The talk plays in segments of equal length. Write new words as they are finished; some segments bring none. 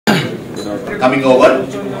coming over.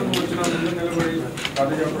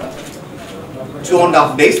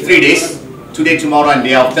 2.5 days, 3 days, today, tomorrow and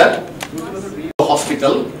day after.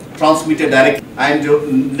 Hospital, transmitted directly,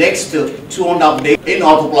 and next 2.5 days in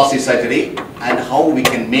orthoplasty surgery and how we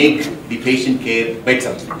can make the patient care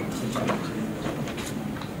better.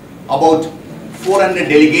 About 400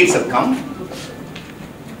 delegates have come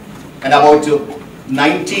and about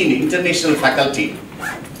 19 international faculty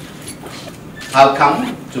have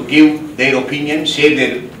come to give their opinion, share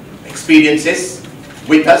their experiences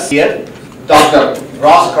with us here. Dr.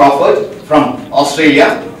 Ross from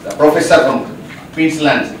Australia, a professor from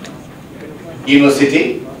Queensland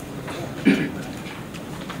University.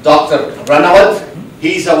 Dr.Ranawat,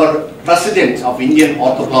 he is our president of Indian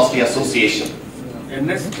Arthroplasty Association.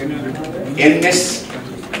 NS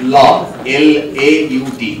Laud,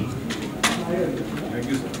 L-A-U-D.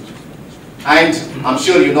 And I'm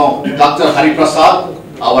sure you know Dr. Hariprasad,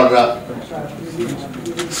 our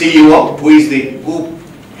CEO, who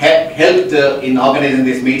helped in organizing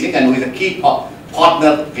this meeting and who is a key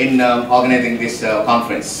partner in organizing this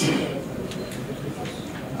conference.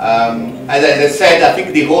 As I said, I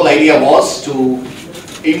think the whole idea was to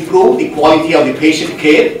improve the quality of the patient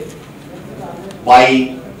care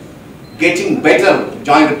by getting better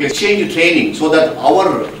joint replacement training so that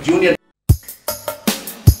our junior